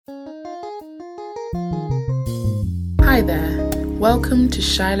Hi there, welcome to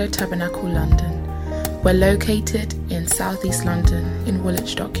Shiloh Tabernacle London. We're located in Southeast London in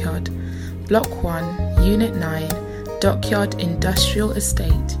Woolwich Dockyard, Block 1, Unit 9, Dockyard Industrial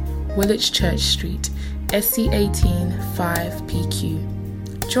Estate, Woolwich Church Street, SC18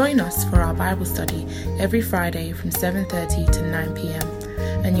 5PQ. Join us for our Bible study every Friday from 7:30 to 9 p.m.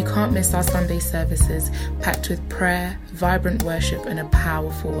 And you can't miss our Sunday services packed with prayer, vibrant worship and a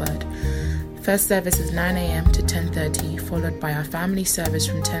powerful word. First service is 9 a.m. to 10:30, followed by our family service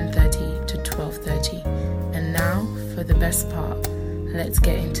from 10:30 to 12:30. And now, for the best part, let's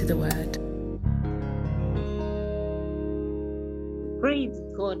get into the word. Praise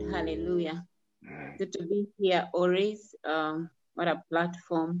God, hallelujah. Good to be here always. What a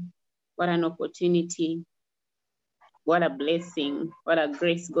platform, what an opportunity, what a blessing, what a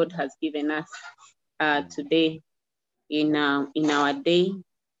grace God has given us today in our day.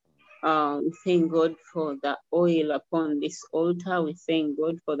 We thank God for the oil upon this altar. We thank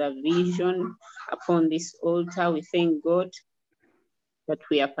God for the vision upon this altar. We thank God that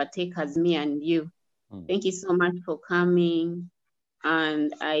we are partakers, me and you. Thank you so much for coming.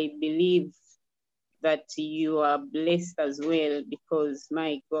 And I believe that you are blessed as well, because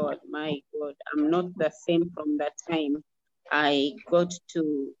my God, I'm not the same from that time I got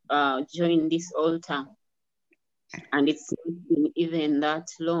to join this altar. And it's not been even that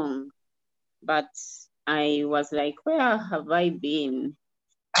long, but I was like, where have I been?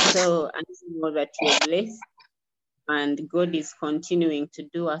 So I know that you're blessed and God is continuing to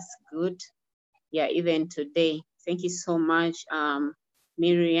do us good. Yeah, even today. Thank you so much,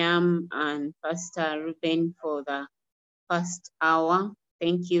 Miriam and Pastor Ruben, for the first hour.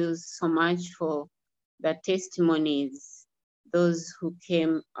 Thank you so much for the testimonies, those who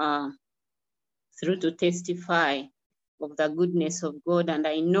came through to testify of the goodness of God. And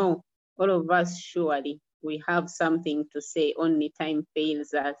I know all of us, surely, we have something to say. Only time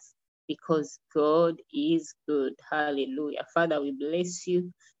fails us, because God is good. Hallelujah. Father, we bless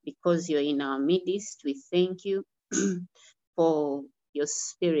you because you're in our midst. We thank you for your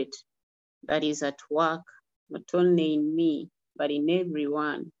spirit that is at work, not only in me, but in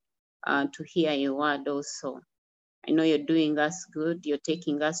everyone, to hear your word also. I know you're doing us good. You're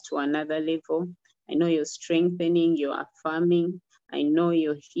taking us to another level. I know you're strengthening, you're affirming. I know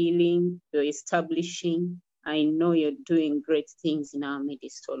you're healing, you're establishing. I know you're doing great things in our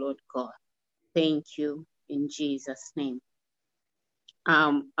midst, oh Lord God. Thank you in Jesus' name.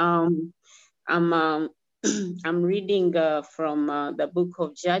 I'm I'm reading from the book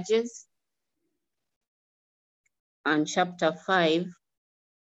of Judges and chapter 5,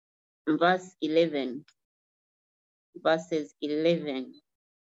 verse 11. Verses 11.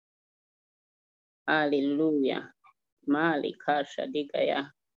 Hallelujah. Mali Kasha Digaya.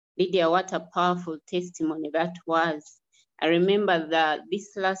 Lydia, what a powerful testimony that was. I remember that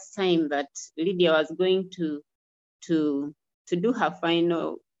this last time that Lydia was going to do her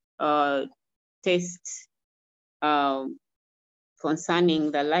final test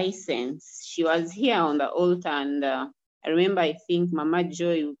concerning the license. She was here on the altar, and I remember, I think Mama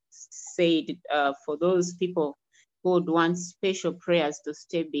Joy said for those people who would want special prayers to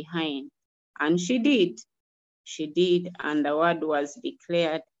stay behind. And she did. She did, and the word was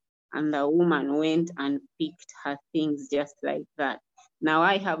declared, and the woman went and picked her things just like that. Now,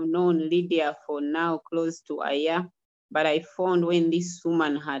 I have known Lydia for now close to a year, but I found when this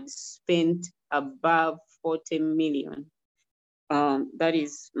woman had spent above 40 million. That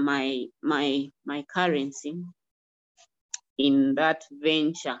is my currency in that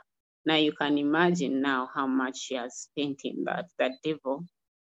venture. Now you can imagine now how much she has spent in that. That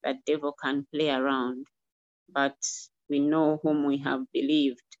devil can play around, but we know whom we have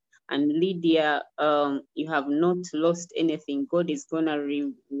believed. And Lydia, you have not lost anything. God is gonna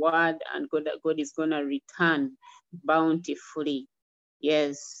reward, and God is gonna return bountifully.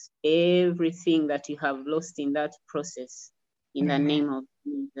 Yes, everything that you have lost in that process, in the name of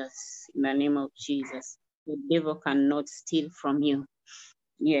Jesus, in the name of Jesus, the devil cannot steal from you.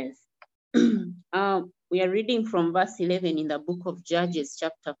 Yes. We are reading from verse 11 in the book of Judges,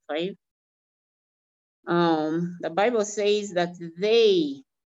 chapter 5. The Bible says that they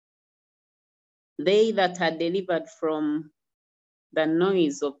that are delivered from the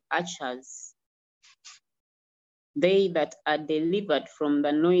noise of archers, they that are delivered from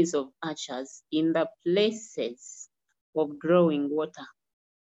the noise of archers in the places of growing water.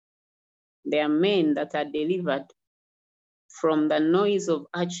 There are men that are delivered from the noise of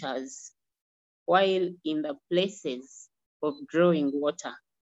archers while in the places of growing water.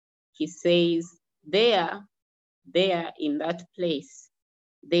 He says, there in that place,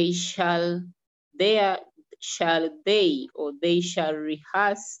 they shall there shall they shall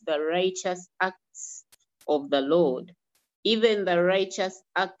rehearse the righteous acts of the Lord, even the righteous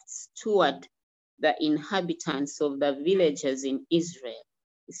acts toward the inhabitants of the villages in Israel.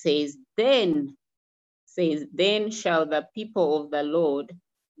 It says, then shall the people of the Lord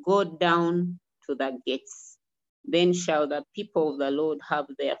go down to the gates. Then shall the people of the Lord have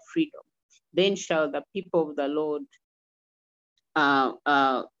their freedom. Then shall the people of the Lord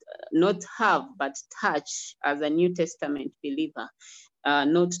not have, but touch, as a New Testament believer.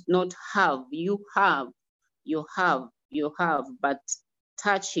 Not have, you have, but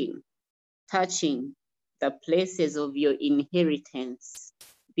touching the places of your inheritance.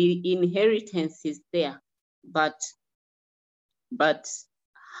 The inheritance is there, but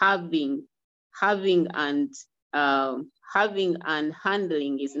having and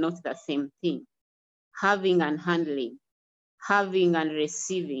handling is not the same thing. Having and handling, having and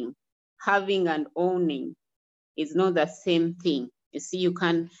receiving, having and owning is not the same thing. You see, you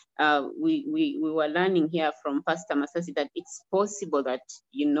can, we were learning here from Pastor Masasi that it's possible that,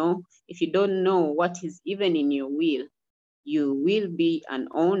 you know, if you don't know what is even in your will, you will be an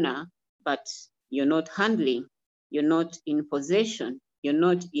owner, but you're not handling, you're not in possession, you're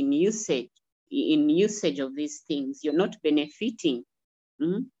not in usage of these things, you're not benefiting.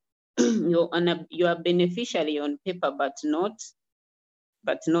 You are beneficiary on paper, but not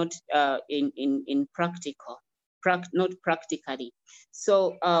in practical, not practically.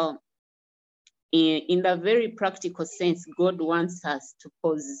 So in the very practical sense, God wants us to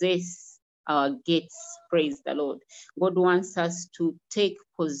possess our gates. Praise the Lord. God wants us to take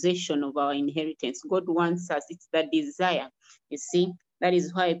possession of our inheritance. God wants us, it's the desire. You see, that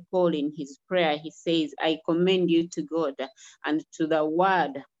is why Paul in his prayer, he says, I commend you to God and to the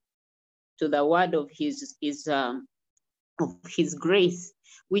word of his grace,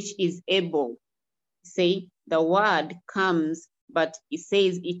 which is able. Say the word comes, but it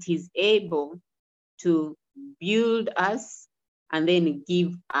says it is able to build us and then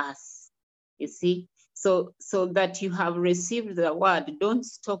give us. You see, so that you have received the word, don't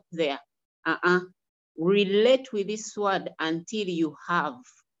stop there. Relate with this word until you have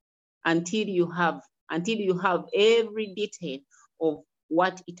every detail of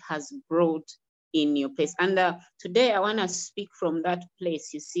what it has brought in your place. And today I want to speak from that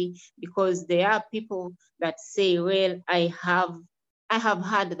place, you see, because there are people that say, well, I have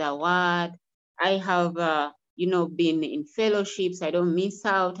heard the word, I have been in fellowships, I don't miss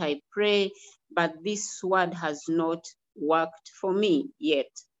out, I pray, but this word has not worked for me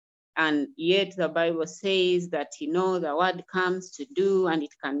yet. And yet the Bible says that, the word comes to do and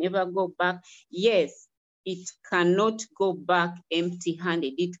it can never go back. Yes, it cannot go back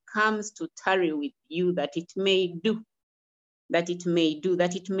empty-handed. It comes to tarry with you that it may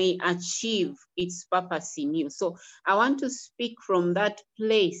achieve its purpose in you. So I want to speak from that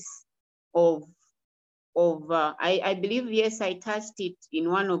place of I believe, yes, I touched it in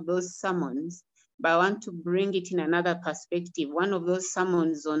one of those sermons, but I want to bring it in another perspective. One of those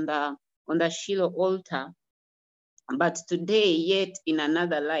sermons on the Shiloh altar, but today yet in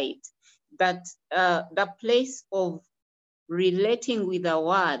another light, that the place of relating with the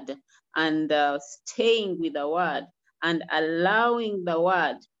word and staying with the word and allowing the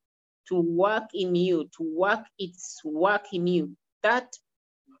word to work in you, to work its work in you, that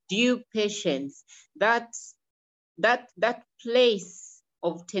due patience, that place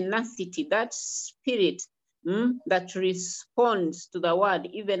of tenacity, that spirit that responds to the word,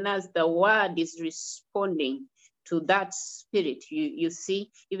 even as the word is responding to that spirit. You see,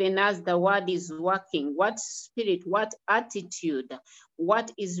 even as the word is working, what spirit, what attitude,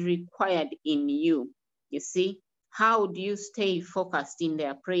 what is required in you. You see, how do you stay focused in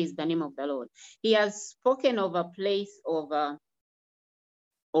there? Praise the name of the Lord. He has spoken of a place of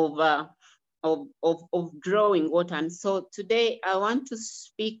drawing water. And so today I want to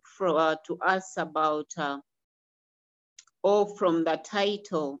speak to us about, from the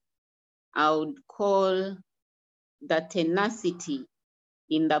title, I would call the tenacity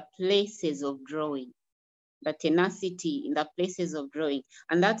in the places of drawing. The tenacity in the places of drawing.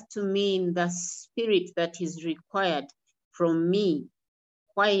 And that to mean the spirit that is required from me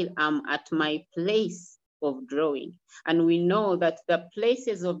while I'm at my place of drawing. And we know that the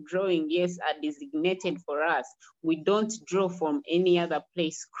places of drawing, yes, are designated for us. We don't draw from any other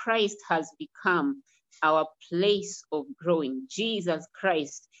place. Christ has become our place of drawing. Jesus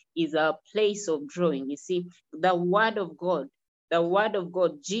Christ is our place of drawing. You see, the word of God,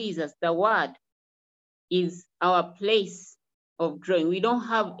 Jesus, the word is our place of drawing. We don't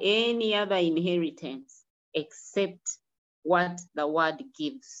have any other inheritance except what the word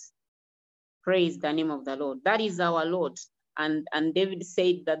gives. Praise the name of the Lord. That is our Lord. And David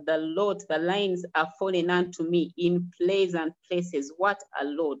said that the Lord, the lines are falling unto me in pleasant places. What a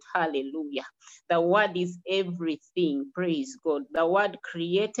Lord. Hallelujah. The word is everything. Praise God. The word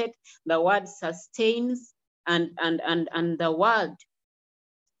created, the word sustains, and the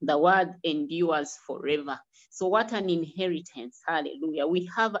word endures forever. So what an inheritance. Hallelujah. We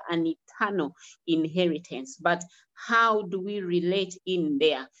have an eternal inheritance. But how do we relate in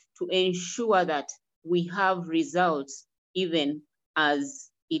there to ensure that we have results even as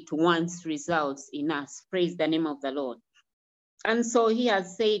it once results in us? Praise the name of the Lord. And so he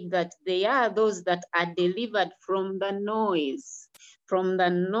has said that they are those that are delivered from the noise of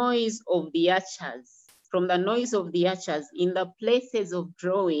the archers, from the noise of the archers in the places of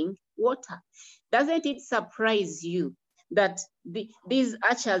drawing water. Doesn't it surprise you that these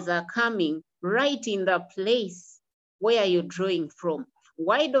archers are coming right in the place where you're drawing from?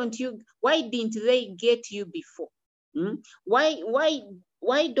 Why didn't they get you before?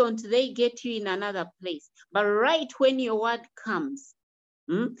 Why don't they get you in another place? But right when your word comes,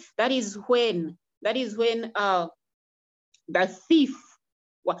 that is when the thief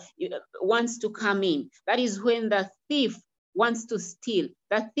wants to come in. That is when the thief wants to steal.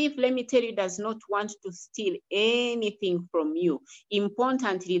 The thief, let me tell you, does not want to steal anything from you.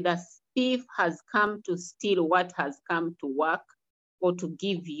 Importantly, the thief has come to steal what has come to work or to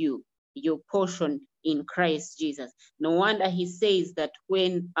give you your portion in Christ Jesus. No wonder he says that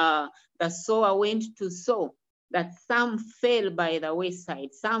when the sower went to sow, that some fell by the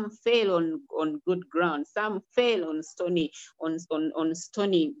wayside, some fell on good ground, some fell on stony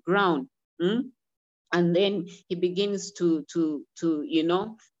ground. And then he begins to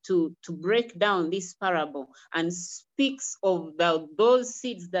break down this parable and speaks of those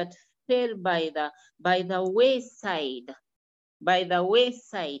seeds that fell by the wayside.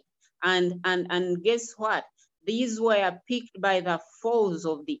 And guess what? These were picked by the fowls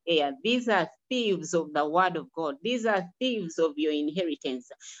of the air. These are thieves of the word of God. These are thieves of your inheritance.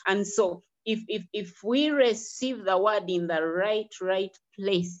 And so if we receive the word in the right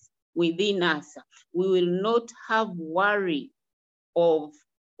place within us, we will not have worry of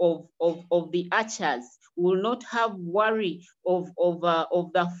the archers. We will not have worry of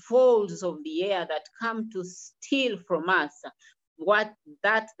the fowls of the air that come to steal from us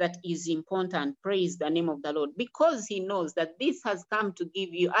that is important. Praise the name of the Lord, because he knows that this has come to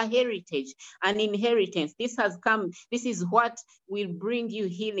give you a heritage, an inheritance. This is what will bring you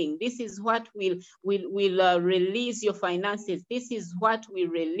healing. This is what will release your finances. This is what will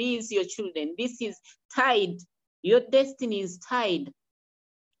release your children. This is tied. Your destiny is tied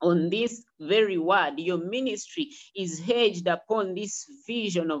on this very word. Your ministry is hedged upon this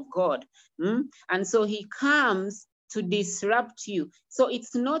vision of God. And so he comes to disrupt you. So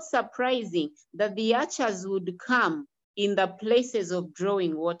it's not surprising that the archers would come in the places of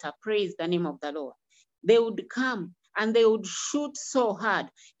drawing water. Praise the name of the Lord. They would come and they would shoot so hard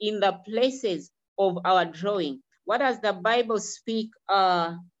in the places of our drawing. What does the Bible speak?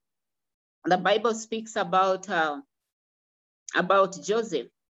 The Bible speaks about Joseph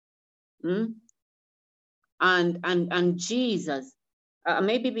and Jesus.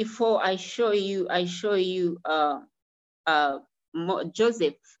 Maybe before I show you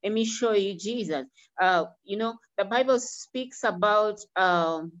Joseph, let me show you Jesus. The Bible speaks about,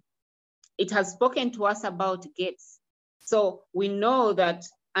 it has spoken to us about gates. So we know that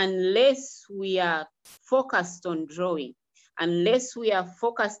unless we are focused on drawing, unless we are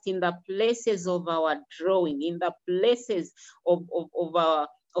focused in the places of our drawing, in the places of our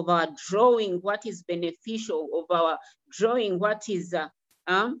drawing, what is beneficial, of our drawing, what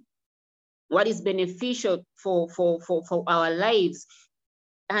is beneficial for our lives,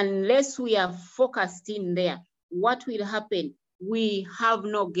 unless we are focused in there, what will happen? We have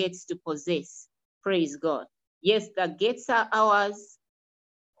no gates to possess. Praise God. Yes, the gates are ours.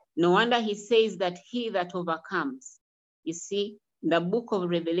 No wonder he says that he that overcomes, you see, in the book of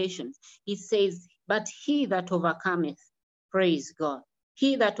Revelation, he says, but he that overcometh, praise God.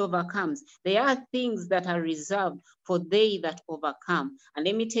 He that overcomes. There are things that are reserved for they that overcome. And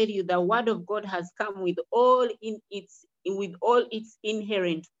let me tell you, the word of God has come with all its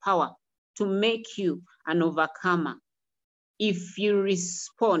inherent power to make you an overcomer if you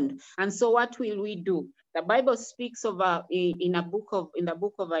respond. And so what will we do? The Bible speaks of in the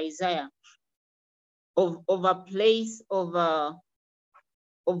book of Isaiah of a place of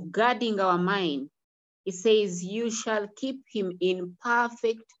guarding our mind. It says, you shall keep him in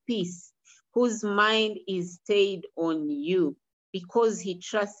perfect peace, whose mind is stayed on you, because he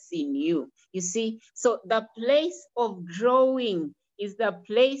trusts in you. You see, so the place of drawing is the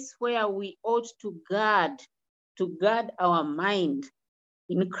place where we ought to guard our mind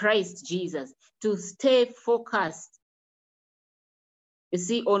in Christ Jesus, to stay focused, you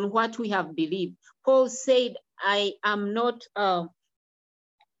see, on what we have believed. Paul said, I am not, Paul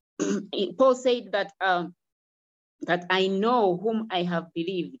said that, that I know whom I have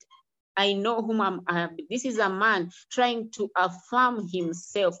believed. I know whom I have. This is a man trying to affirm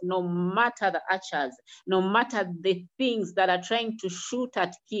himself, no matter the archers, no matter the things that are trying to shoot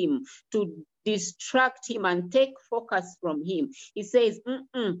at him, to distract him and take focus from him. He says,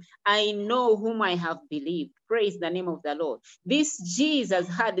 I know whom I have believed. Praise the name of the Lord. This Jesus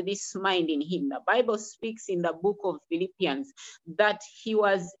had this mind in him. The Bible speaks in the book of Philippians that he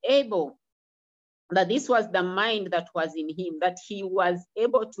was able, that this was the mind that was in him, that he was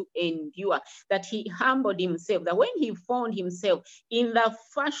able to endure, that he humbled himself, that when he found himself in the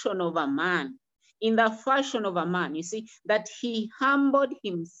fashion of a man, you see, that he humbled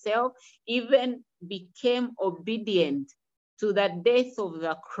himself, even became obedient to the death of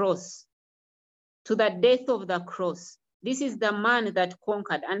the cross, This is the man that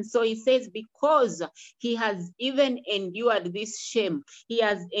conquered. And so he says, because he has even endured this shame, he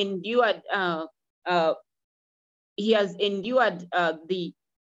has endured the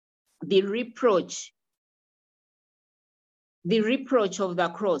reproach of the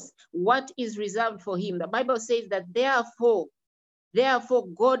cross. What is reserved for him? The Bible says that therefore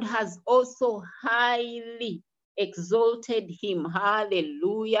God has also highly exalted him.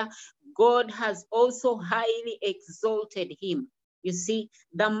 Hallelujah. God has also highly exalted him. You see,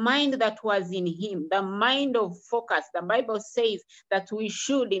 the mind that was in him, the mind of focus, the Bible says that we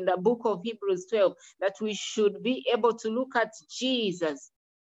should, in the book of Hebrews 12, that we should be able to look at Jesus,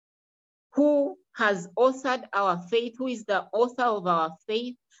 who has authored our faith, who is the author of our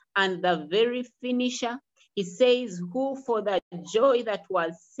faith and the very finisher. He says, who for the joy that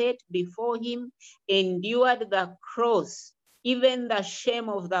was set before him endured the cross, even the shame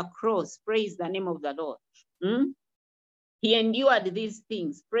of the cross. Praise the name of the Lord. He endured these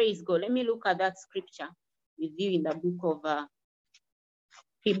things. Praise God. Let me look at that scripture with you in the book of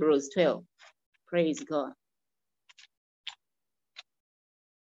Hebrews 12. Praise God.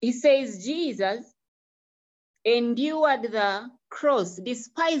 He says, Jesus endured the cross,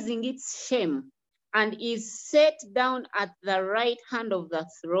 despising its shame, and is set down at the right hand of the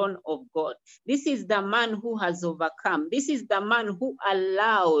throne of God. This is the man who has overcome. This is the man who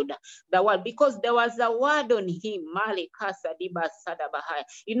allowed the word, because there was a word on him.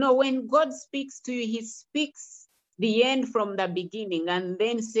 You know, when God speaks to you, he speaks the end from the beginning and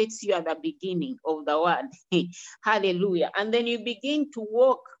then sets you at the beginning of the word. Hallelujah. And then you begin to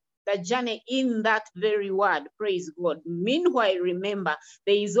walk the journey in that very word. Praise God. Meanwhile, remember,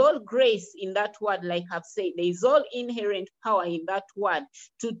 there is all grace in that word, like I've said. There is all inherent power in that word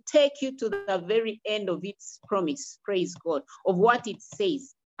to take you to the very end of its promise. Praise God. Of what it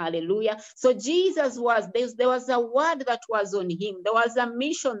says. Hallelujah. So Jesus there was a word that was on him. There was a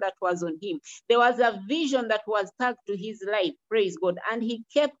mission that was on him. There was a vision that was tagged to his life. Praise God. And he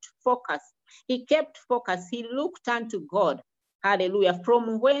kept focus. He kept focus. He looked unto God. Hallelujah.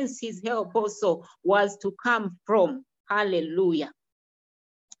 From whence his help also was to come from. Hallelujah.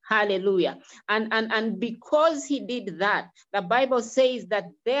 Hallelujah. And because he did that, the Bible says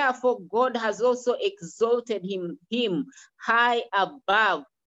that therefore God has also exalted him high above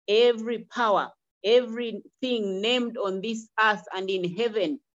every power, everything named on this earth and in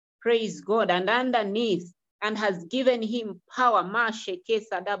heaven. Praise God. And underneath, and has given him power.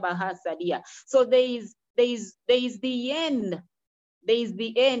 So there is the end. There is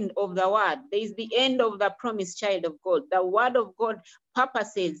the end of the word. There is the end of the promised child of God. The word of God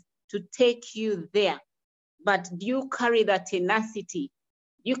purposes to take you there. But do you carry that tenacity?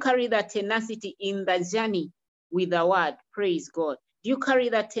 You carry that tenacity in the journey with the word. Praise God. Do you carry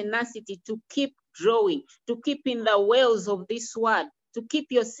that tenacity to keep drawing, to keep in the wells of this word, to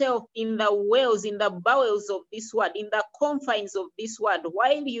keep yourself in the wells, in the bowels of this word, in the confines of this word,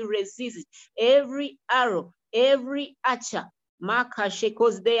 while you resist every arrow, every archer,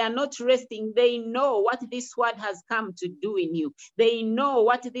 because they are not resting. They know what this word has come to do in you. They know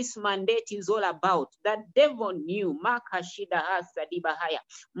what this mandate is all about. That devil knew, but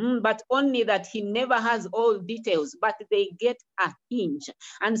only that he never has all details, but they get a hinge.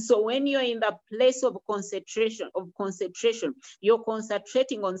 And so when you're in the place of concentration, you're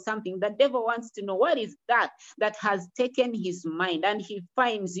concentrating on something. The devil wants to know what is that has taken his mind, and he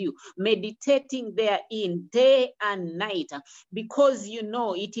finds you meditating therein day and night. Because you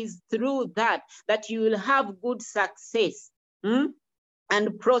know it is through that you will have good success.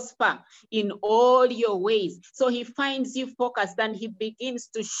 and prosper in all your ways. So he finds you focused and he begins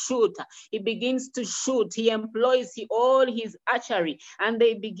to shoot. He begins to shoot. He employs all his archery and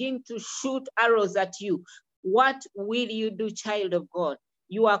they begin to shoot arrows at you. What will you do, child of God?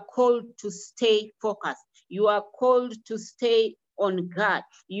 You are called to stay focused. You are called to stay on guard.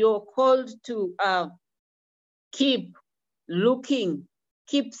 You're called to keep looking,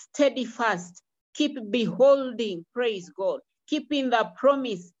 keep steadfast, keep beholding, praise God. Keep in the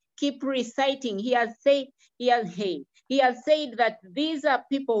promise, keep reciting. He has said that these are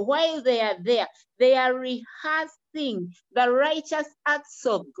people, while they are there, they are rehearsing the righteous acts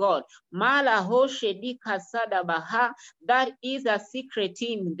of God. That is a secret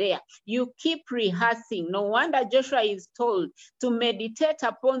in there. You keep rehearsing. No wonder Joshua is told to meditate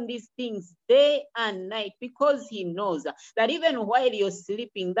upon these things day and night, because he knows that even while you're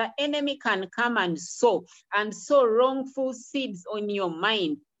sleeping, the enemy can come and sow wrongful seeds on your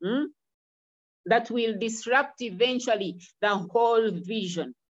mind that will disrupt eventually the whole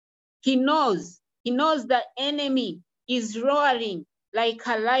vision. He knows the enemy is roaring like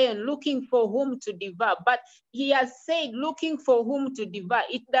a lion looking for whom to devour. But he has said looking for whom to devour.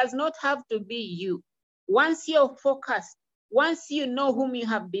 It does not have to be you. Once you're focused, once you know whom you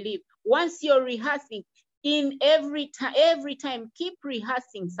have believed, once you're rehearsing, in every time, keep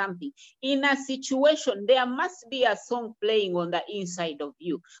rehearsing something. In a situation, there must be a song playing on the inside of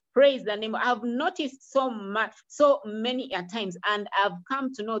you. Praise the name. I've noticed so many at times, and I've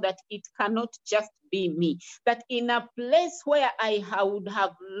come to know that it cannot just be me. That in a place where I would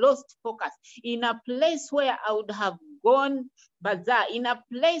have lost focus, in a place where I would have gone bazaar, in a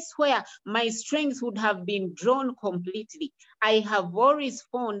place where my strength would have been drawn completely, I have always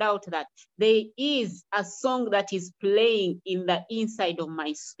found out that there is a song that is playing in the inside of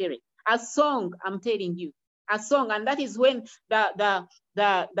my spirit. A song, I'm telling you, a song. And that is when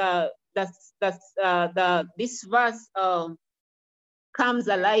this verse comes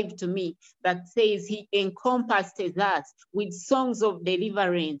alive to me, that says he encompasses us with songs of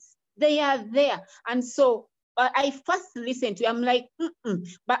deliverance. They are there. And so I first listened to it. I'm like,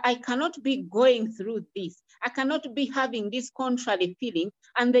 but I cannot be going through this. I cannot be having this contrary feeling.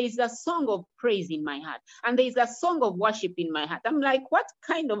 And there is a song of praise in my heart. And there is a song of worship in my heart. I'm like, what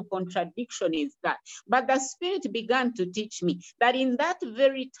kind of contradiction is that? But the Spirit began to teach me that in that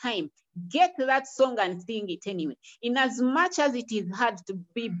very time, get that song and sing it anyway. In as much as it is hard to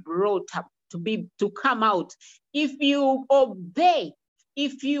be brought up, to come out, if you obey,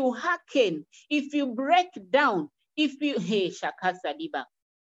 if you hearken, if you break down, if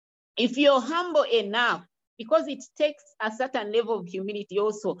you're humble enough, because it takes a certain level of humility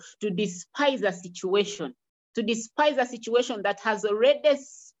also to despise a situation that has already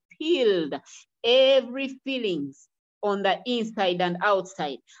spilled every feelings on the inside and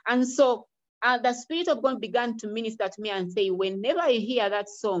outside. And so the Spirit of God began to minister to me and say, whenever you hear that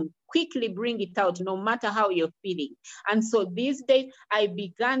song, quickly bring it out, no matter how you're feeling. And so these days, I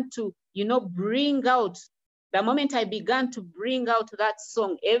began to, bring out, the moment I began to bring out that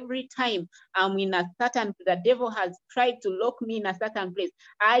song, every time I'm in the devil has tried to lock me in a certain place,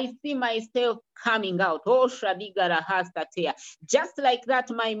 I see myself coming out. Oh, Shadigara Hastatea. Just like that,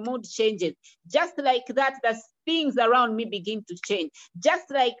 my mood changes. Just like that, the things around me begin to change. Just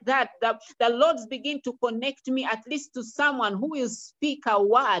like that, the Lord's begin to connect me at least to someone who will speak a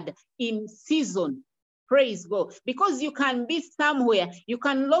word in season. Praise God. Because you can be somewhere, you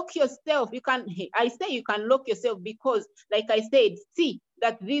can lock yourself. I say you can lock yourself because, like I said, see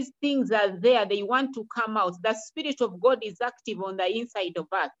that these things are there. They want to come out. The Spirit of God is active on the inside of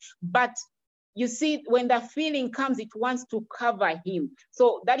us. But you see, when the feeling comes, it wants to cover him.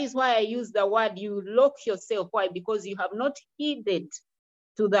 So that is why I use the word, you lock yourself. Why? Because you have not heeded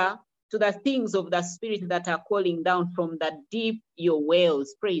to the things of the Spirit that are calling down from the deep your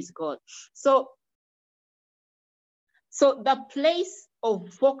wells. Praise God. So the place of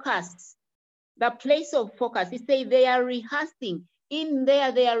focus, he says they are rehearsing. In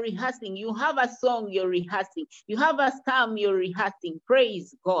there, they are rehearsing. You have a song, you're rehearsing. You have a psalm, you're rehearsing.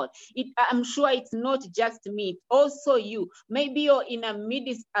 Praise God. I'm sure it's not just me, it's also you. Maybe you're in a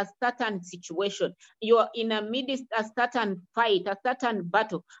midst a certain situation. You're in a midst a certain fight, a certain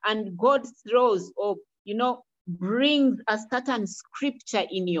battle, and God throws or, brings a certain scripture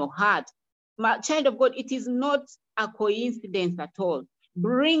in your heart. My child of God, it is not a coincidence at all.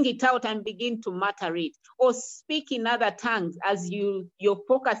 Bring it out and begin to mutter it, or speak in other tongues as you're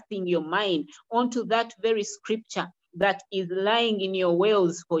focusing your mind onto that very scripture that is lying in your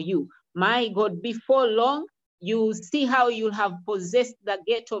wells for you. My God, before long, you see how you have possessed the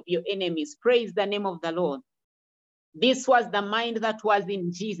gate of your enemies. Praise the name of the Lord. This was the mind that was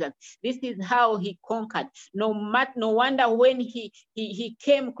in Jesus. This is how he conquered. No wonder when he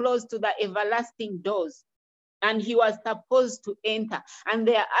came close to the everlasting doors and he was supposed to enter, and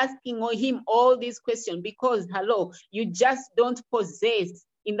they are asking him all these questions because, hello, you just don't possess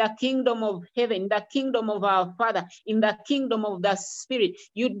in the kingdom of heaven, in the kingdom of our Father, in the kingdom of the Spirit.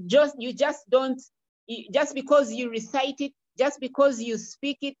 You just don't, just because you recite it, just because you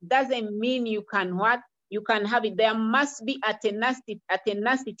speak it, doesn't mean you can what? You can have it. There must be a tenacity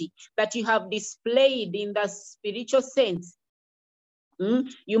that you have displayed in the spiritual sense.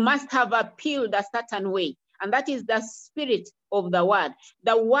 You must have appealed a certain way. And that is the spirit of the word.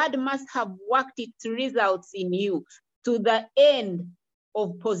 The word must have worked its results in you to the end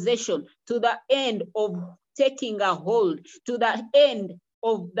of possession, to the end of taking a hold, to the end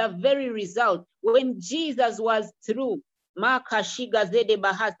of the very result. When Jesus was through, and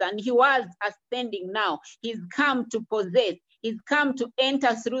he was ascending now, he's come to possess. He's come to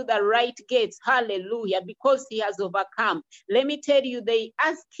enter through the right gates. Hallelujah. Because he has overcome. Let me tell you, they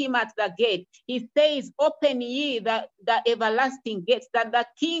ask him at the gate. He says, open ye the everlasting gates, that the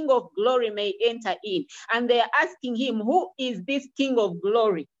King of glory may enter in. And they're asking him, who is this King of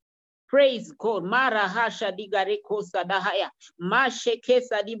glory? Praise God. That's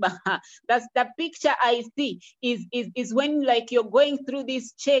the picture I see is when, like, you're going through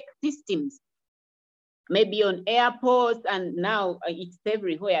these check systems, maybe on airports, and now it's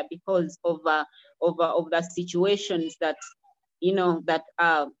everywhere because of the situations that, you know, that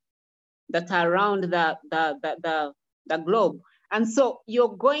are around the globe. And so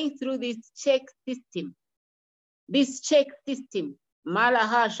you're going through this check system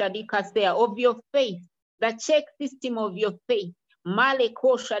Malaha Shadika Saya of your faith, the check system of your faith.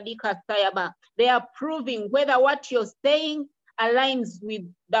 Maleko Shadika Sayaba. They are proving whether what you're saying aligns with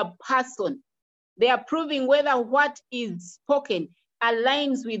the person. They are proving whether what is spoken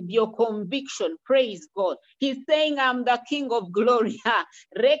aligns with your conviction. Praise God. He's saying, I'm the King of glory.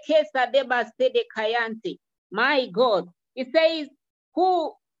 My God. He says,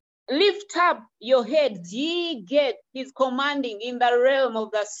 who lift up your heads, ye gates. He's commanding in the realm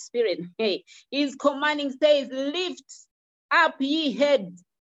of the spirit. Hey, he's commanding, says, lift up ye heads,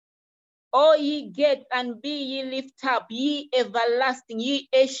 O ye gates, and be ye lift up, ye everlasting, ye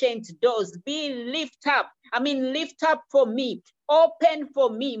ancient doors, be lift up. I mean, lift up for me, open for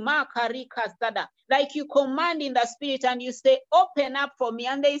me. Like you command in the spirit and you say, open up for me.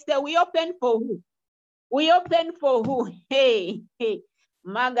 And they say, we open for who? We open for who? Hey.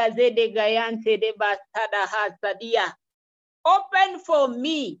 Magazede Gayante de Bastada Hasadia. Open for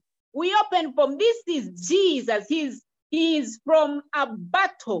me. We open for this is Jesus. He is from a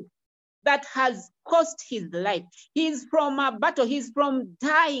battle that has cost his life. He's from a battle. He's from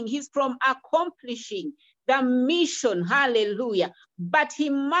dying. He's from accomplishing the mission. Hallelujah. But he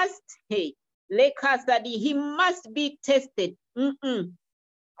must, he must be tested.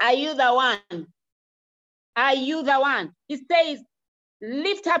 Are you the one? Are you the one? He says,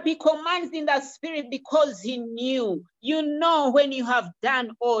 lift up, he commands in the spirit because he knew. You know when you have done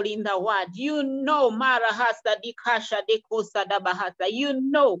all in the word. You know Marahasa Dikasha Dekosa Dabahasa. You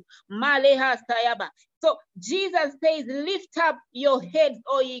know Malehasa Yaba. So Jesus says, lift up your heads,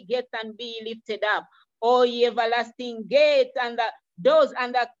 O ye gates, and be lifted up, O ye everlasting gates, and the doors,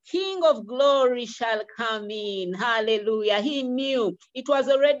 and the King of glory shall come in. Hallelujah. He knew it was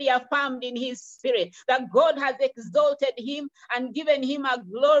already affirmed in his spirit that God has exalted him and given him a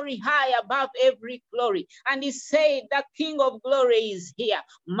glory high above every glory. And he said, the King of glory is here.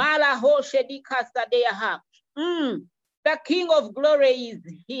 The King of glory is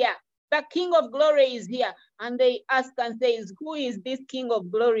here. The King of glory is here. And they ask and say, who is this King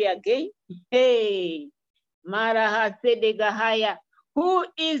of glory again? Hey, Marahase. Who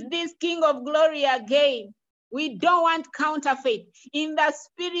is this King of glory again? We don't want counterfeit. In the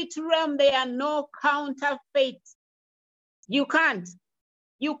spirit realm, there are no counterfeits. You can't.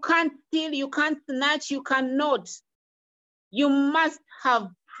 You can't steal, you can't snatch, you cannot. You must have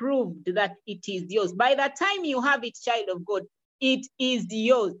proved that it is yours. By the time you have it, child of God, it is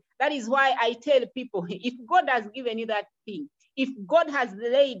yours. That is why I tell people, if God has given you that thing, if God has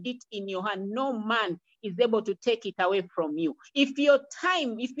laid it in your hand, no man is able to take it away from you. If you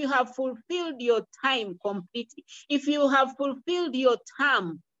have fulfilled your time completely, if you have fulfilled your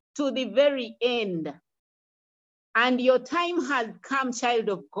term to the very end, and your time has come, child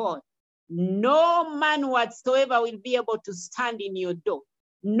of God, no man whatsoever will be able to stand in your door.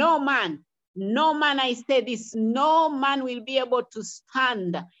 No man, I say this, no man will be able to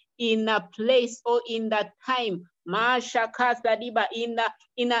stand in a place or in that time,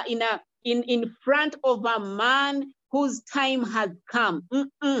 in front of a man whose time has come.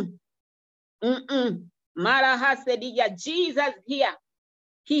 Jesus here,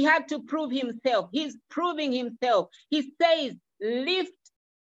 he had to prove himself. He's proving himself. He says, lift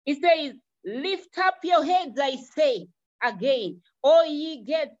up your heads, I say again, O ye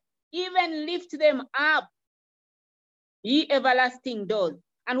gates, even lift them up, ye everlasting doors.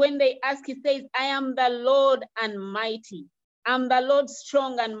 And when they ask, he says, I am the Lord and mighty. I'm the Lord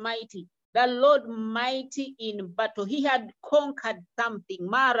strong and mighty. The Lord mighty in battle. He had conquered something.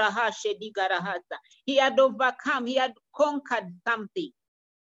 He had overcome. He had conquered something.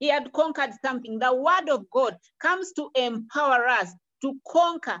 He had conquered something. The word of God comes to empower us to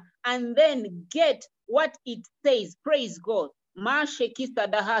conquer and then get what it says. Praise God.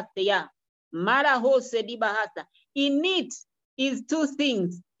 In it is two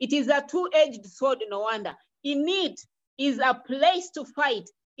things. It is a two-edged sword, no wonder. In it is a place to fight.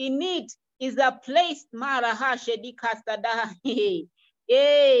 In it is a place,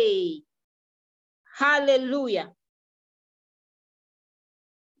 hey, hallelujah.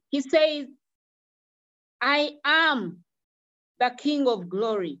 He says, I am the King of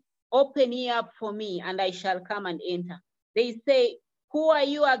glory. Open ye up for me, and I shall come and enter. They say, who are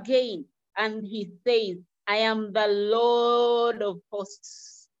you again? And he says, I am the Lord of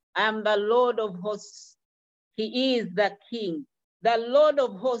hosts. I am the Lord of hosts. He is the King. The Lord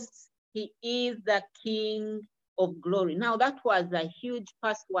of hosts, he is the King of glory. Now that was a huge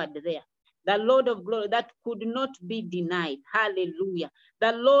password there. The Lord of glory, that could not be denied. Hallelujah.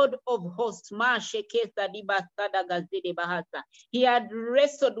 The Lord of hosts, he had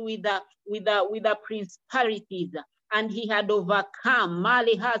wrestled with the principalities, and he had overcome.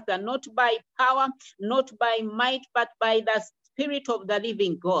 Not by power, not by might, but by the Spirit of the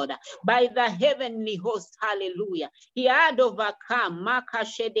living God, by the heavenly host. Hallelujah. He had overcome.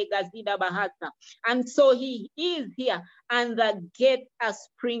 And so he is here, and the gates are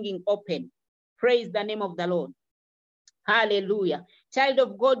springing open. Praise the name of the Lord. Hallelujah. Child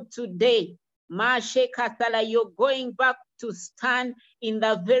of God, today, you're going back to stand in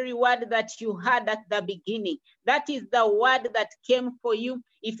the very word that you had at the beginning. That is the word that came for you.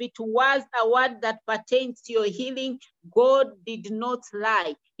 If it was a word that pertains to your healing, God did not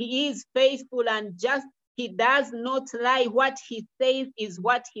lie. He is faithful and just. He does not lie. What he says is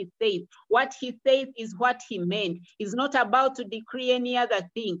what he says. What he says is what he meant. He's not about to decree any other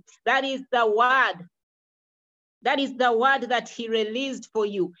thing. That is the word. That is the word that he released for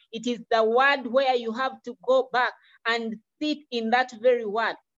you. It is the word where you have to go back and sit in that very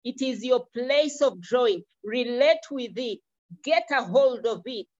word. It is your place of drawing. Relate with it. Get a hold of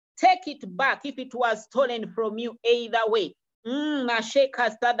it. Take it back if it was stolen from you either way. You can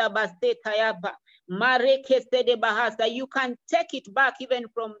take it back even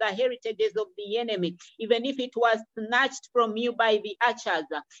from the heritages of the enemy, even if it was snatched from you by the archers,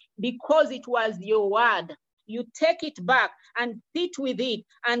 because it was your word. You take it back and sit with it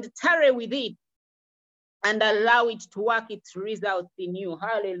and tarry with it and allow it to work its results in you.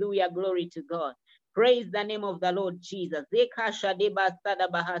 Hallelujah. Glory to God. Praise the name of the Lord Jesus. I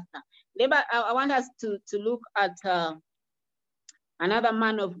want us to look at another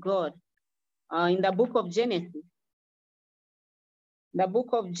man of God in the book of Genesis. The book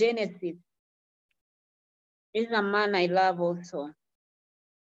of Genesis is a man I love also.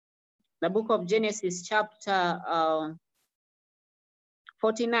 The book of Genesis, chapter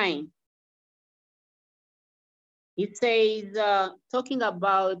 49. It says, talking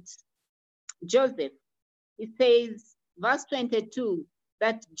about Joseph, it says, verse 22,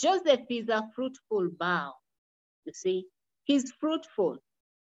 that Joseph is a fruitful bough. You see, he's fruitful.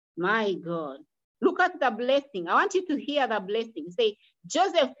 My God. Look at the blessing. I want you to hear the blessing. Say,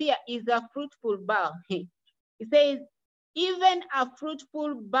 Joseph here is a fruitful bough. He says, even a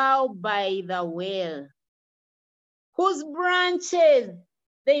fruitful bough by the well, whose branches,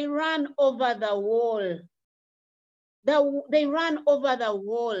 they run over the wall. They run over the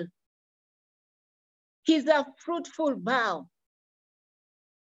wall. He's a fruitful bough.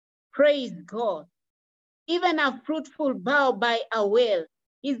 Praise God. Even a fruitful bough by a well.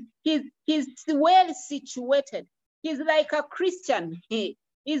 He's well situated. He's like a Christian. He's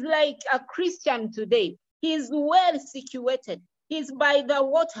like a Christian today. He's well situated. He's by the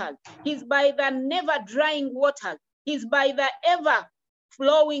waters. He's by the never drying waters. He's by the ever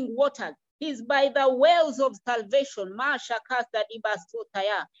flowing waters. He's by the wells of salvation.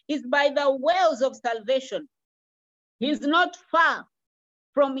 He's by the wells of salvation. He's not far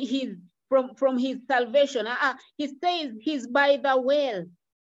from his salvation. He says he's by the well.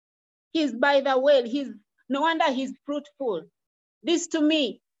 He's by the well. No wonder he's fruitful. This to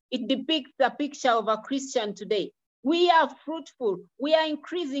me, it depicts a picture of a Christian today. We are fruitful. We are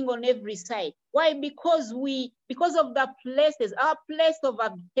increasing on every side. Why? Because of the places, our place of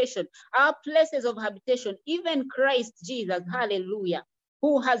habitation, even Christ Jesus, hallelujah,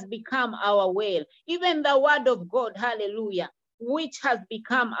 who has become our well. Even the word of God, hallelujah, which has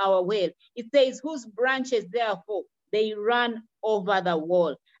become our well. It says, whose branches therefore they run over the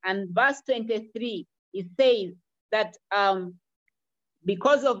wall. And verse 23, it says that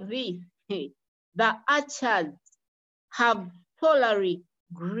because of this, the archers have sorely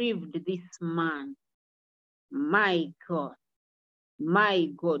grieved this man. My God,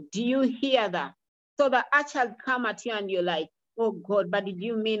 do you hear that? So the archers come at you and you're like, oh God, but did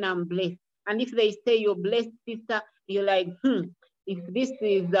you mean I'm blessed? And if they say you're blessed, sister, you're like, if this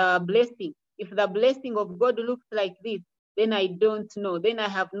is a blessing, if the blessing of God looks like this, then I don't know. Then I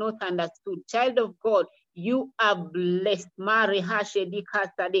have not understood. Child of God, you are blessed.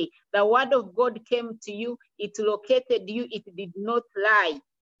 The word of God came to you. It located you. It did not lie.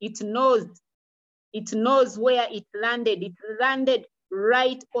 It knows where it landed. It landed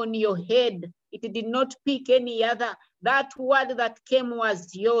right on your head. It did not pick any other. That word that came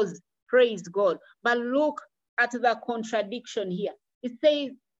was yours. Praise God. But look at the contradiction here. It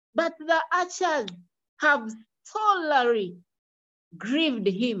says, but the archers have sorely grieved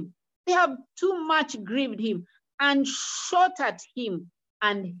him. They have too much grieved him and shot at him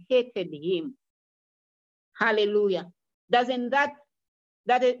and hated him. Hallelujah. Doesn't that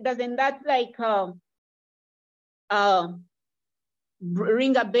like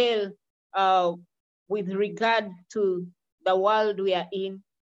ring a bell with regard to the world we are in?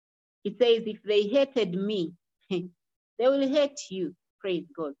 It says, if they hated me, they will hate you. Praise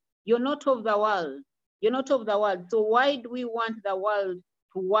God. You're not of the world. You're not of the world. So why do we want the world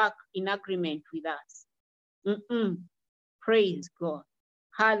to work in agreement with us? Praise God.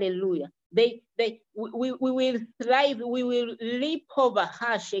 Hallelujah. We will thrive, we will leap over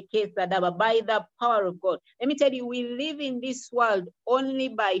by the power of God. Let me tell you, we live in this world only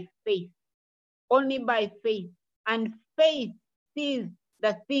by faith. Only by faith. And faith sees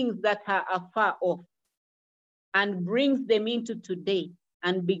the things that are afar off and brings them into today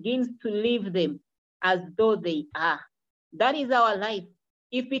and begins to live them as though they are. That is our life.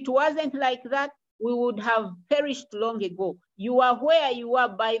 If it wasn't like that, we would have perished long ago. You are where you are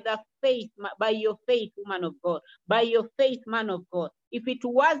by the faith, by your faith, woman of God, by your faith, man of God. If it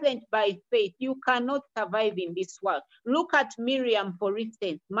wasn't by faith, you cannot survive in this world. Look at Miriam, for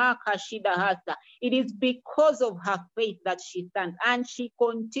instance, It is because of her faith that she stands, and she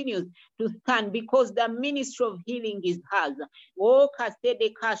continues to stand because the ministry of healing is hers.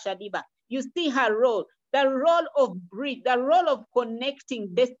 You see her role. The role of bridge, the role of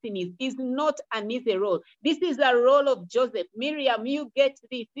connecting destinies is not an easy role. This is the role of Joseph. Miriam, you get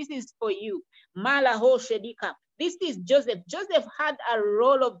this. This is for you. Malaho Shedika. This is Joseph. Joseph had a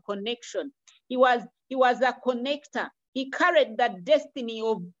role of connection. He was a connector. He carried the destiny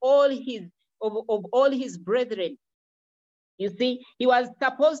of all his brethren. You see, he was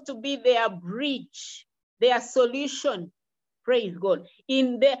supposed to be their bridge, their solution. Praise God.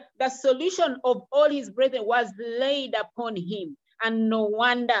 In the solution of all his brethren was laid upon him. And no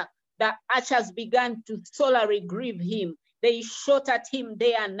wonder the archers began to sorely grieve him. They shot at him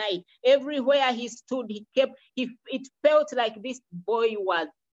day and night. Everywhere he stood, it felt like this boy was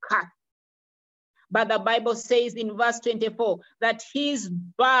cut. But the Bible says in verse 24 that his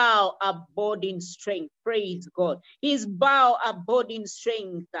bow abode in strength. Praise God. His bow abode in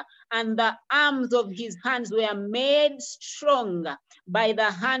strength, and the arms of his hands were made strong by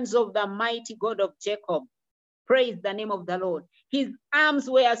the hands of the mighty God of Jacob. Praise the name of the Lord. His arms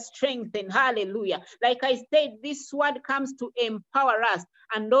were strengthened. Hallelujah. Like I said, this word comes to empower us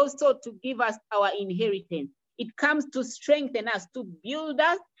and also to give us our inheritance. It comes to strengthen us, to build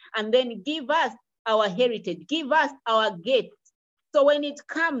us, and then give us our heritage, give us our gates. So when it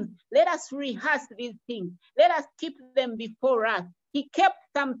comes, let us rehearse these things. Let us keep them before us. He kept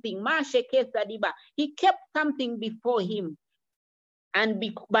something. He kept something before him. And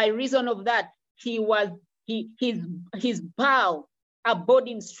by reason of that, his bow abode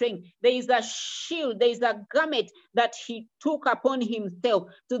in strength. There is a shield, there is a garment that he took upon himself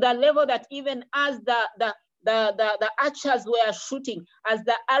to the level that even as the archers were shooting, as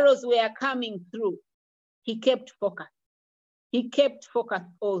the arrows were coming through, he kept focus. He kept focus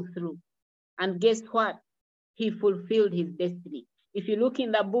all through. And guess what? He fulfilled his destiny. If you look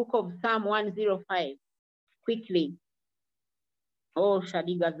in the book of Psalm 105, quickly. Oh,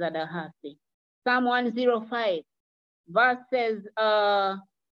 Shadiga Zadahase. Psalm 105, verses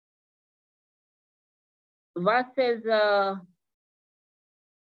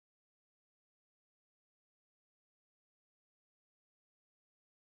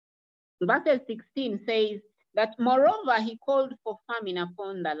Verse 16 says that moreover he called for famine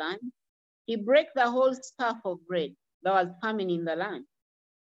upon the land. He brake the whole staff of bread. There was famine in the land.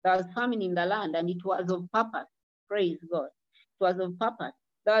 There was famine in the land, and it was of purpose. Praise God. It was of purpose.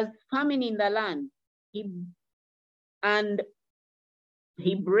 There was famine in the land. He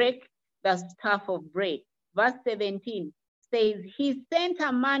brake the staff of bread. Verse 17 says, he sent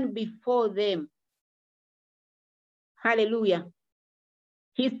a man before them. Hallelujah.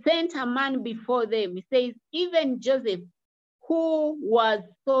 He sent a man before them. He says, even Joseph, who was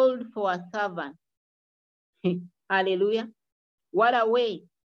sold for a servant. Hallelujah. What a way.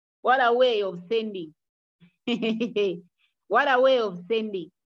 What a way of sending. What a way of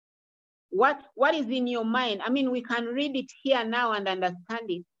sending. What is in your mind? I mean, we can read it here now and understand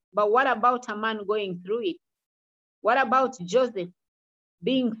it, but what about a man going through it? What about Joseph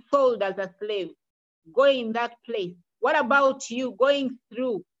being sold as a slave, going that place? What about you going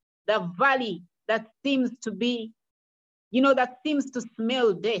through the valley that seems to be, that seems to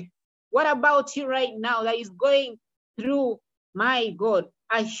smell death? What about you right now that is going through, my God,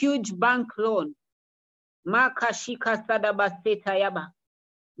 a huge bank loan?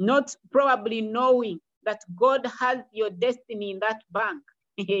 Not probably knowing that God has your destiny in that bank.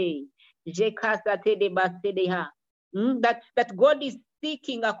 That God is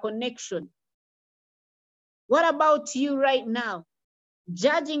seeking a connection. What about you right now?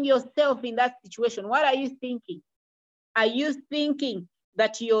 Judging yourself in that situation. What are you thinking? Are you thinking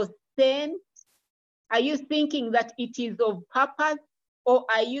that you're sent? Are you thinking that it is of purpose? Or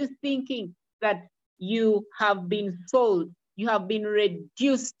are you thinking that you have been sold? You have been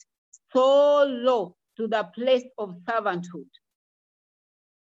reduced so low to the place of servanthood.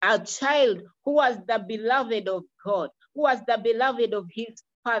 A child who was the beloved of God, who was the beloved of his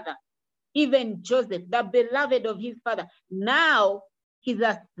father, even Joseph, the beloved of his father. Now he's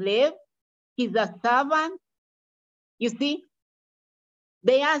a slave, he's a servant. You see,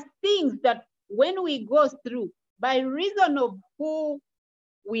 there are things that when we go through, by reason of who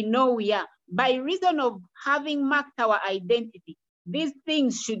we know we are, by reason of having marked our identity, these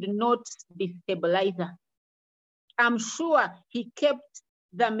things should not destabilize us. I'm sure he kept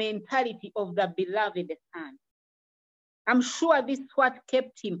the mentality of the beloved son. I'm sure this is what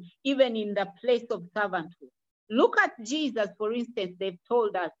kept him even in the place of servanthood. Look at Jesus, for instance. They've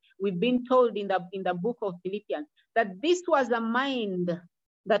told us, we've been told in the book of Philippians, that this was a mind,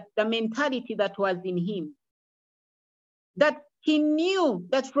 that the mentality that was in him, that he knew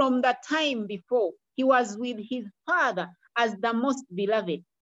that from the time before he was with his father as the most beloved.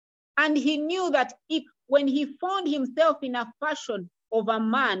 And he knew that when he found himself in a fashion of a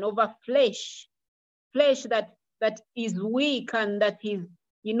man, of a flesh that is weak and that is,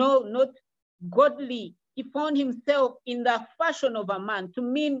 not godly, he found himself in the fashion of a man, to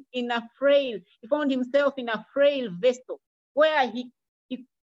mean he found himself in a frail vessel where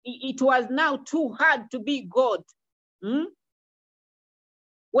it was now too hard to be God.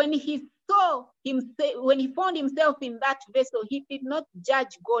 When he found himself in that vessel, he did not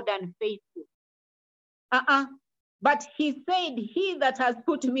judge God unfaithful. But he said, he that has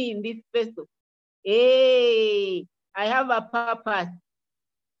put me in this vessel, hey, I have a purpose.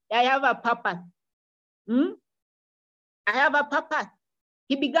 I have a purpose. I have a purpose.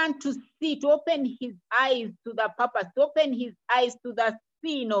 He began to see, to open his eyes to the purpose, to open his eyes to the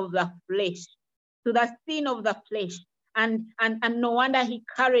sin of the flesh, to the sin of the flesh. And no wonder he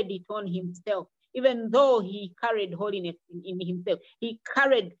carried it on himself, even though he carried holiness in himself. He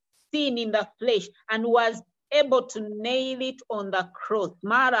carried sin in the flesh and was able to nail it on the cross.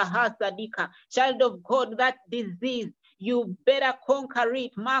 Mara Hasadika, child of God, that disease, you better conquer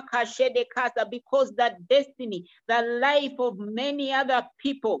it. Maka Shedekasa, because that destiny, the life of many other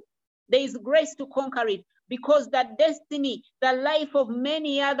people, there is grace to conquer it, because that destiny, the life of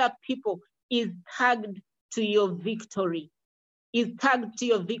many other people is tagged to your victory, is tagged to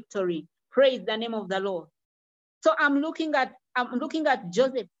your victory. Praise the name of the Lord. So I'm looking at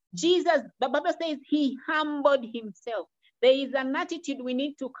Joseph. Jesus, the Bible says he humbled himself. There is an attitude we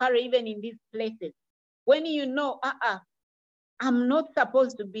need to carry even in these places. When you know, I'm not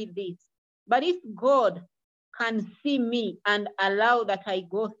supposed to be this. But if God can see me and allow that I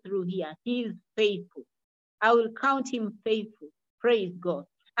go through here, he is faithful. I will count him faithful. Praise God.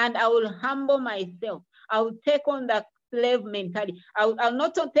 And I will humble myself. I will take on the slave mentality. I'll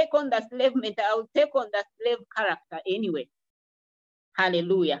not take on the slave mentality. I will take on the slave character anyway.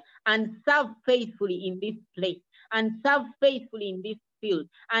 Hallelujah. And serve faithfully in this place. And serve faithfully in this fulfilled,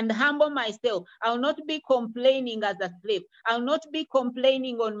 and humble myself. I'll not be complaining as a slave. I'll not be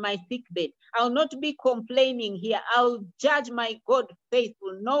complaining on my sick bed. I'll not be complaining here. I'll judge my God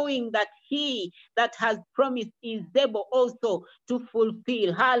faithful, knowing that he that has promised is able also to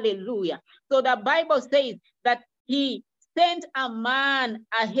fulfill. Hallelujah. So the Bible says that he sent a man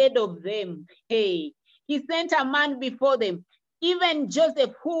ahead of them. Hey, he sent a man before them. Even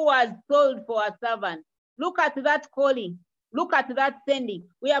Joseph, who was sold for a servant. Look at that calling. Look at that sending.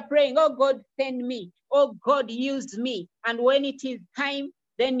 We are praying, oh God, send me. Oh God, use me. And when it is time,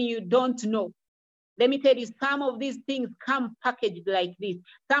 then you don't know. Let me tell you, some of these things come packaged like this.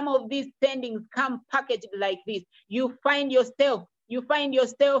 Some of these sendings come packaged like this. You find yourself in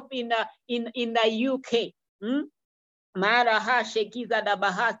the UK.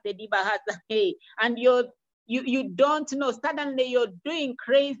 And you don't know. Suddenly you're doing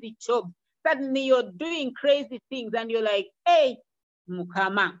crazy jobs. Suddenly you're doing crazy things, and you're like, hey,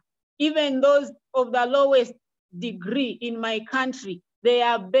 Mukama. Even those of the lowest degree in my country, they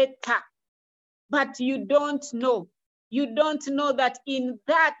are better. But you don't know. You don't know that in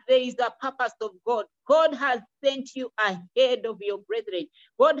that there is a purpose of God. God has sent you ahead of your brethren.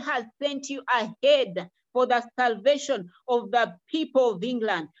 God has sent you ahead for the salvation of the people of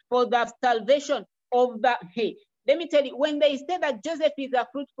England, for the salvation of the, hey, let me tell you, when they say that Joseph is a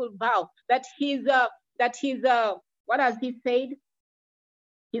fruitful bough, that he's what has he said?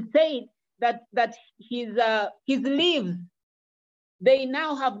 He said that his leaves, they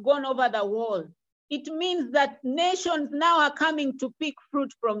now have gone over the wall. It means that nations now are coming to pick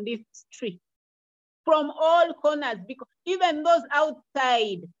fruit from this tree, from all corners, because even those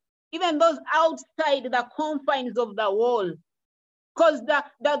outside the confines of the wall, because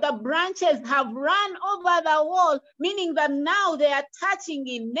the branches have run over the wall, meaning that now they are touching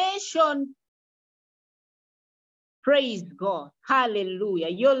in nation. Praise God. Hallelujah.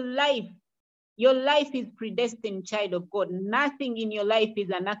 Your life is predestined, child of God. Nothing in your life is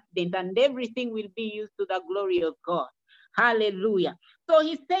an accident, and everything will be used to the glory of God. Hallelujah. So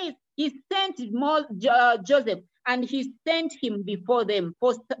he says he sent Joseph, and he sent him before them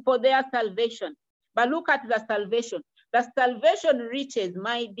for their salvation. But look at the salvation. The salvation reaches,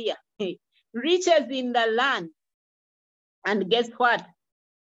 my dear, reaches in the land. And guess what?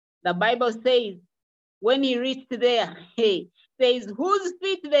 The Bible says, when he reached there, says, whose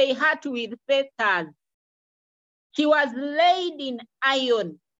feet they had with fetters. He was laid in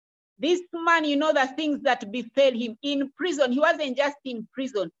iron. This man, you know the things that befell him in prison. He wasn't just in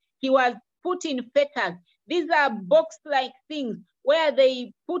prison. He was put in fetters. These are box-like things where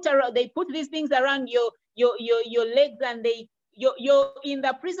they put these things around your legs, and you're in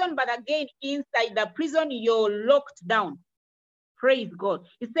the prison, but again, inside the prison, you're locked down. Praise God.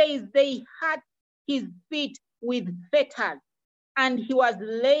 It says they had his feet with fetters, and he was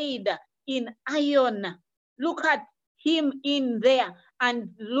laid in iron. Look at him in there,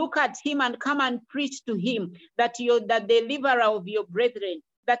 and look at him and come and preach to him that you're the deliverer of your brethren,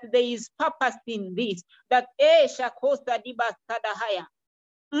 that there is purpose in this, that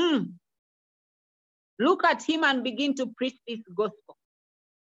look at him and begin to preach this gospel.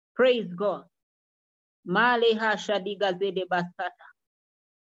 Praise God. But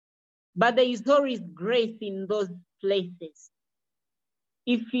there is always grace in those places.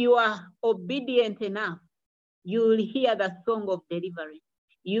 If you are obedient enough, you will hear the song of deliverance.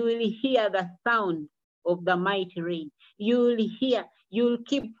 You will hear the sound of the mighty rain. You will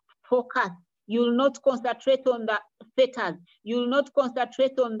keep focused. You will not concentrate on the fetters. You will not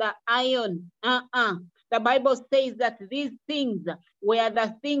concentrate on the iron. The Bible says that these things were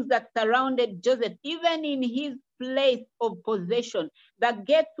the things that surrounded Joseph, even in his place of possession. The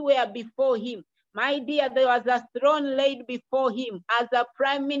gates were before him. My dear, there was a throne laid before him as a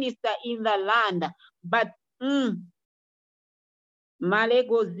prime minister in the land. But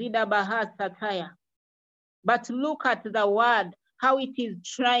but look at the word, how it is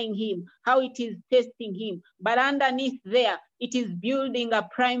trying him, how it is testing him. But underneath there, it is building a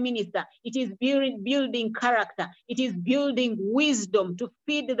prime minister. It is building character. It is building wisdom to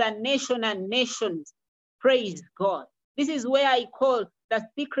feed the nation and nations. Praise God. This is where I call the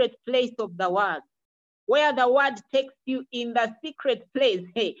secret place of the word, where the word takes you in the secret place,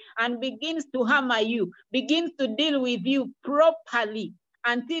 and begins to hammer you, begins to deal with you properly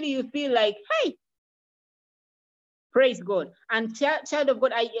until you feel like, hey, praise God. And child of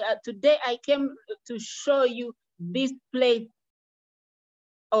God, today I came to show you this place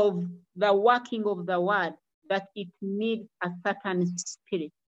of the working of the word, that it needs a certain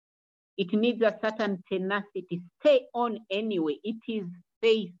spirit. It needs a certain tenacity. Stay on anyway. It is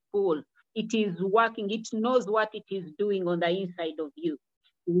faithful. It is working. It knows what it is doing on the inside of you.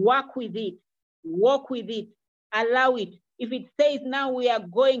 Work with it. Walk with it. Allow it. If it says now we are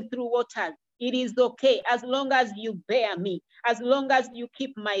going through waters, it is okay as long as you bear me, as long as you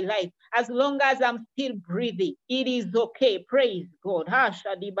keep my life, as long as I'm still breathing. It is okay. Praise God.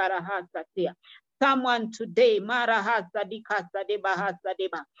 Someone today,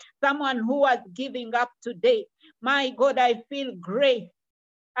 someone who was giving up today, my God, I feel grace.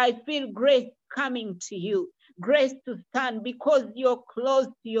 I feel grace coming to you. Grace to stand because you're close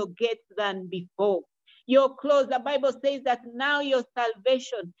to your gates than before. You're close. The Bible says that now your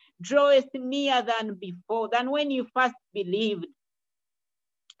salvation draweth near than before, than when you first believed.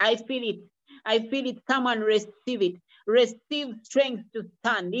 I feel it. I feel it. Someone receive it. Receive strength to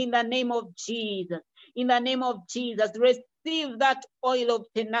stand in the name of Jesus. In the name of Jesus, receive that oil of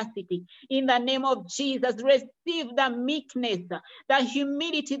tenacity. In the name of Jesus, receive the meekness, the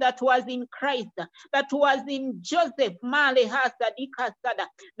humility that was in Christ, that was in Joseph.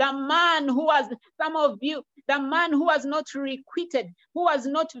 The man who was, some of you, the man who was not requited, who was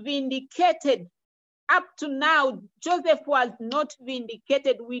not vindicated. Up to now, Joseph was not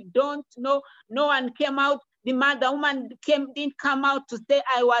vindicated. We don't know. No one came out. The woman didn't come out to say,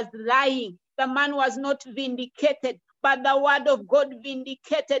 I was lying. The man was not vindicated, but the word of God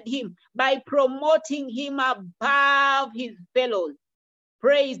vindicated him by promoting him above his fellows.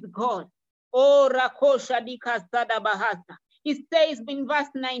 Praise God. Oh, Rakosha Dikasada Bahasa. It says in verse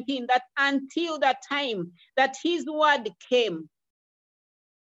 19 that until the time that his word came,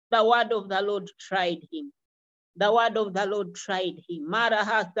 the word of the Lord tried him. The word of the Lord tried him.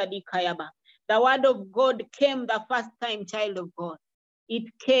 Marahasa Dikayaba. The word of God came the first time, child of God.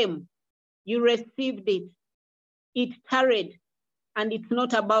 It came. You received it. It tarried, and it's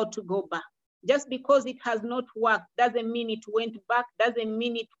not about to go back. Just because it has not worked doesn't mean it went back, doesn't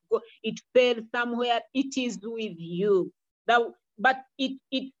mean it fell somewhere. It is with you. But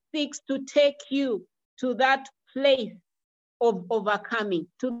it seeks to take you to that place of overcoming,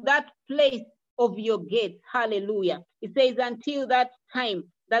 to that place of your gates. Hallelujah. It says until that time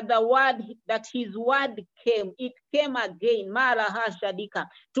that his word came, it came again, Marahashadika,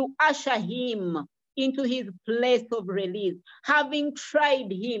 to usher him into his place of release. Having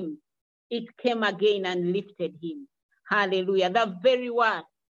tried him, it came again and lifted him. Hallelujah. The very word,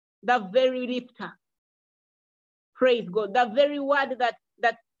 the very lifter. Praise God. The very word that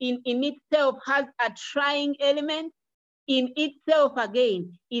in itself has a trying element, in itself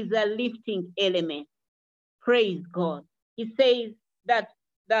again is a lifting element. Praise God. He says that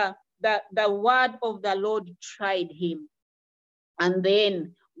the word of the Lord tried him. And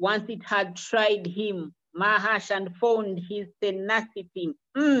then once it had tried him, Mahash, and found his tenacity,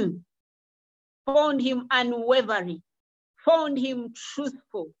 found him unwavering, found him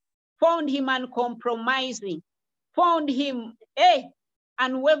truthful, found him uncompromising, found him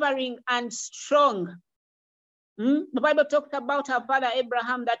unwavering and strong. The Bible talks about our father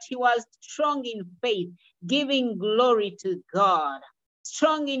Abraham, that he was strong in faith, giving glory to God.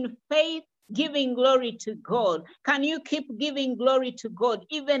 Strong in faith, giving glory to God. Can you keep giving glory to God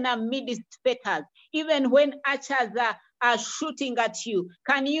even amidst fetters, even when archers are shooting at you?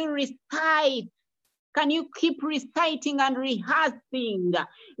 Can you recite? Can you keep reciting and rehearsing the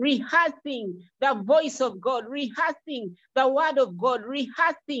voice of God, rehearsing the word of God,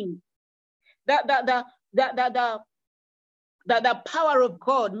 rehearsing the power of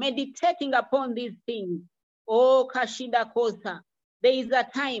God, meditating upon these things? Oh, Kashida Kosa, there is a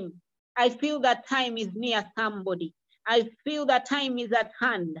time. I feel that time is near somebody. I feel that time is at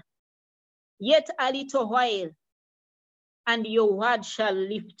hand. Yet a little while, and your word shall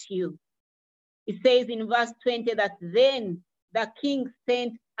lift you. It says in verse 20 that then the king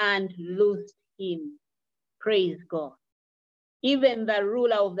sent and loosed him. Praise God. Even the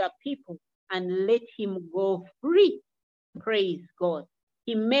ruler of the people, and let him go free. Praise God.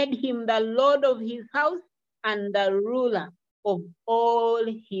 He made him the Lord of his house and the ruler of all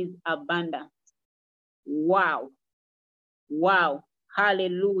his abundance. Wow. Wow.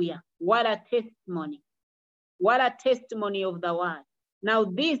 Hallelujah. What a testimony. What a testimony of the word. Now,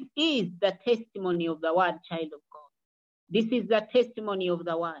 this is the testimony of the word, child of God. This is the testimony of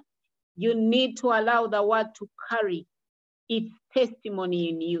the word. You need to allow the word to carry its testimony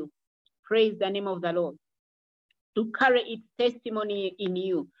in you. Praise the name of the Lord. To carry its testimony in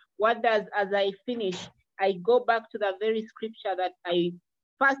you. What does, as I finish, I go back to the very scripture that I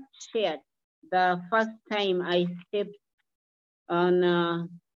first shared the first time I stepped on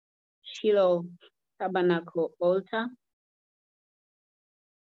Shiloh Tabernacle altar.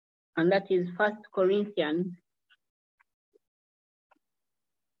 And that is 1 Corinthians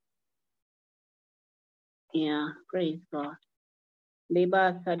Yeah, praise God.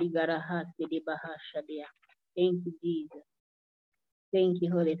 Leba sadigaraha sidibaha shadia. Thank you, Jesus. Thank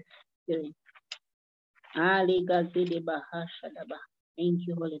you, Holy Spirit. Aliga sidibaha shadaba. Thank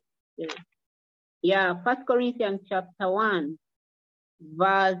you, Holy Spirit. Yeah, 1 Corinthians chapter 1,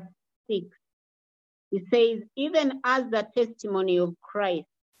 verse 6. It says, even as the testimony of Christ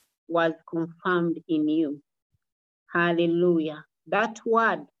was confirmed in you. Hallelujah. That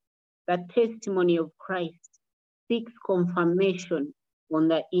word, the testimony of Christ, seeks confirmation on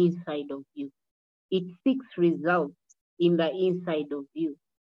the inside of you. It seeks results in the inside of you.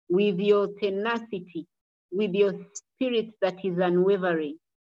 With your tenacity, with your spirit that is unwavering,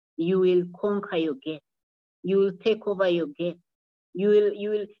 you will conquer your gate. You will take over your gate. You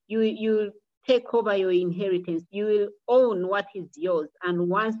will take over your inheritance. You will own what is yours. And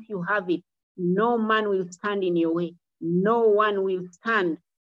once you have it, no man will stand in your way. No one will stand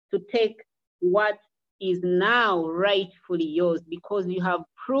to take what is now rightfully yours, because you have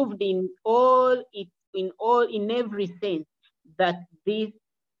proved in every sense that this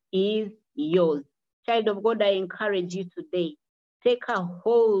is yours. Child of God, I encourage you today, take a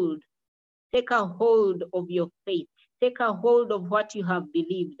hold of your faith. Take a hold of what you have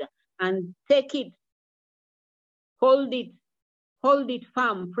believed and take it, hold it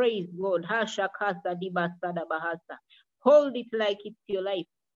firm. Praise God. Hold it like it's your life.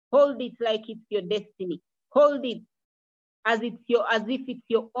 Hold it like it's your destiny. Hold it as if it's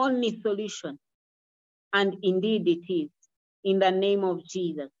your only solution. And indeed it is, in the name of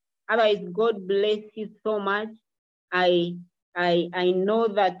Jesus. Otherwise, God bless you so much. I know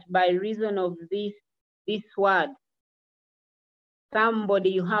that by reason of this word, somebody,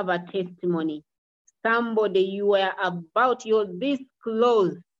 you have a testimony. Somebody, you're this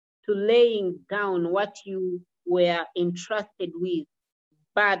close to laying down what you were entrusted with.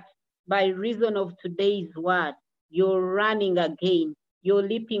 But by reason of today's word, you're running again. You're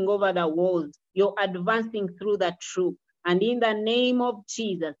leaping over the walls. You're advancing through the troop. And in the name of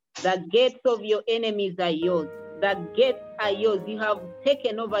Jesus, the gates of your enemies are yours. The gates are yours. You have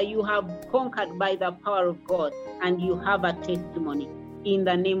taken over. You have conquered by the power of God. And you have a testimony in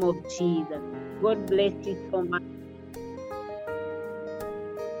the name of Jesus. God bless you so much.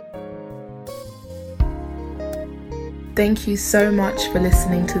 Thank you so much for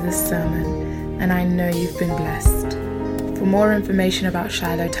listening to this sermon, and I know you've been blessed. For more information about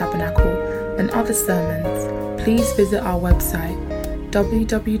Shiloh Tabernacle and other sermons, please visit our website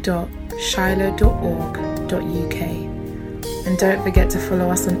www.shiloh.org.uk. And don't forget to follow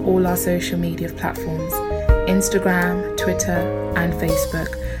us on all our social media platforms, Instagram, Twitter, and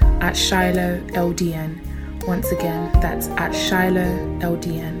Facebook at Shiloh LDN. Once again, that's at Shiloh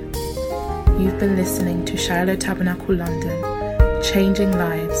LDN. You've been listening to Shiloh Tabernacle London, changing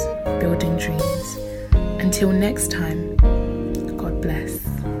lives, building dreams. Until next time, God bless.